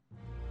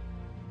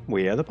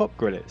We are the Pop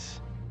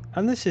Grillers,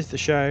 and this is the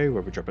show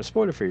where we drop a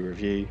spoiler-free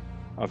review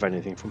of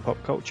anything from pop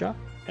culture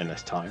in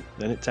less time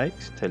than it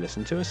takes to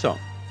listen to a song.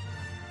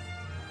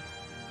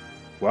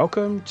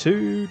 Welcome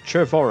to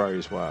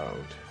Trevorrow's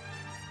World.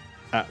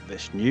 At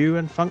this new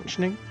and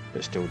functioning,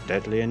 but still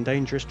deadly and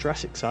dangerous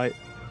Jurassic site,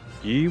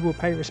 you will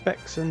pay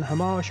respects and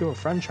homage your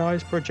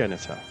franchise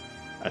progenitor,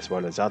 as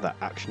well as other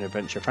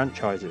action-adventure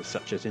franchises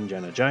such as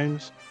Indiana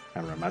Jones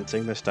and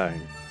Romancing the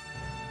Stone.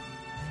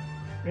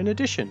 In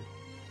addition,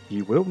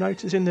 you will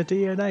notice in the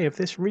DNA of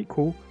this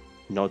requel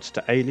nods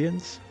to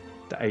Aliens,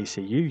 the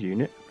ACU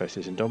unit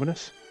versus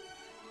Indominus,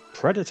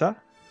 Predator,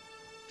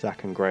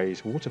 Zack and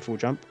Gray's Waterfall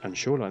Jump and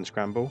Shoreline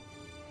Scramble,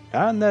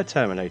 and their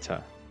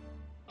Terminator,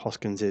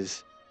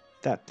 Hoskins's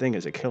 "That thing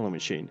is a killing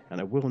machine and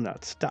it will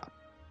not stop"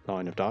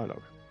 line of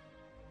dialogue.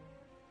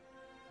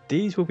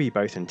 These will be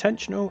both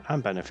intentional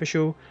and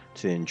beneficial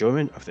to the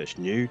enjoyment of this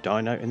new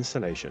dino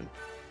installation.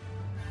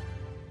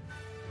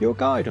 Your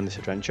guide on this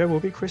adventure will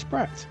be Chris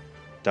Pratt,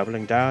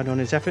 doubling down on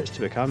his efforts to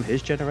become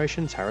his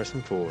generation's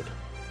Harrison Ford.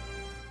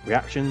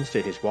 Reactions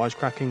to his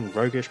wisecracking,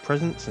 roguish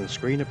presence and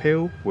screen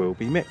appeal will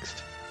be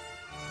mixed.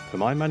 For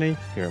my money,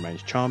 he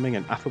remains charming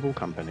and affable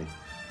company.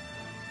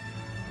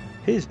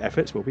 His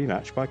efforts will be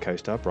matched by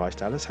co-star Bryce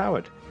Dallas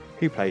Howard,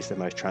 who plays the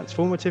most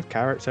transformative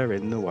character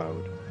in the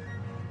world.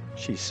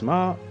 She's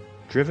smart,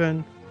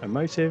 driven,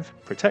 emotive,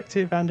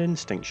 protective and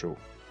instinctual.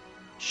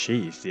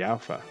 She's the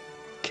alpha,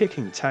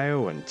 kicking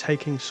tail and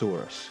taking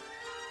Saurus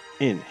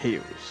in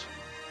heels.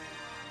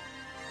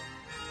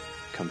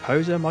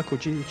 Composer Michael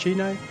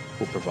Giacchino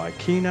will provide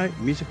keynote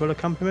musical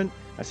accompaniment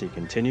as he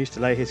continues to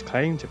lay his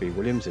claim to be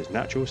Williams'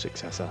 natural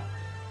successor.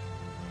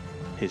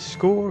 His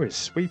score is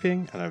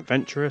sweeping and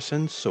adventurous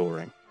and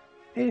soaring,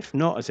 if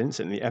not as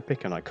instantly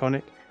epic and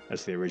iconic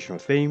as the original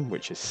theme,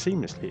 which is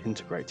seamlessly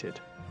integrated.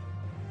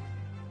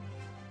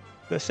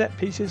 The set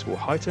pieces will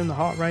heighten the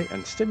heart rate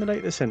and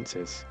stimulate the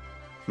senses,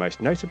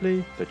 most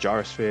notably the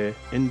gyrosphere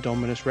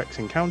Indominus Rex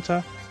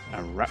encounter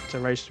and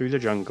raptor race through the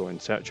jungle in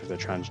search of the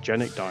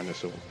transgenic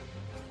dinosaur.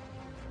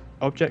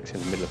 Objects in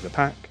the middle of the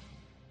pack,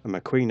 a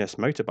McQueen-esque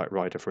motorbike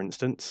rider for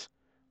instance,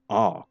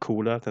 are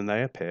cooler than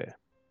they appear.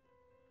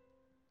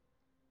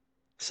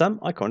 Some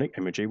iconic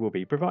imagery will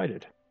be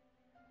provided.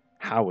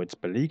 Howard's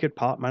beleaguered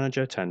park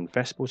manager turned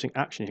vest-sporting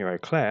action hero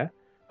Claire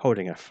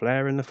holding a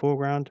flare in the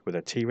foreground with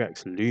a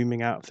T-Rex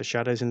looming out of the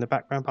shadows in the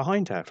background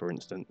behind her for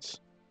instance.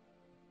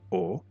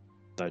 Or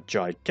the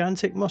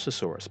gigantic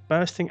Mosasaurus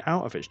bursting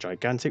out of its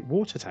gigantic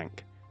water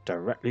tank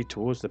directly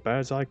towards the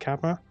bird's eye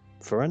camera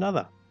for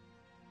another.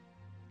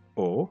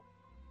 Or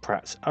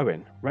Pratt's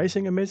Owen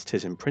racing amidst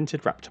his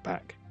imprinted raptor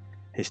pack,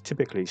 his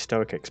typically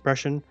stoic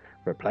expression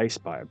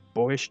replaced by a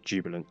boyish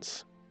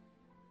jubilance.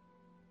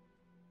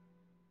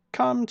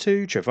 Come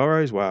to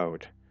Trevorrow's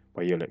World,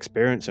 where you'll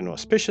experience an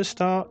auspicious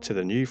start to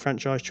the new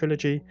franchise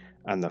trilogy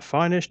and the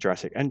finest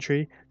Jurassic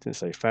entry since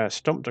they first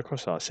stomped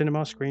across our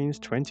cinema screens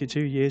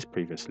 22 years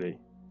previously.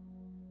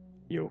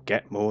 You'll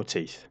get more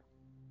teeth.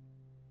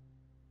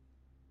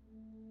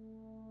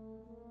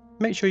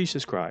 Make sure you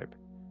subscribe,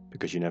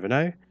 because you never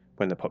know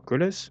when the Pop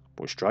Grillers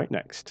will strike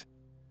next.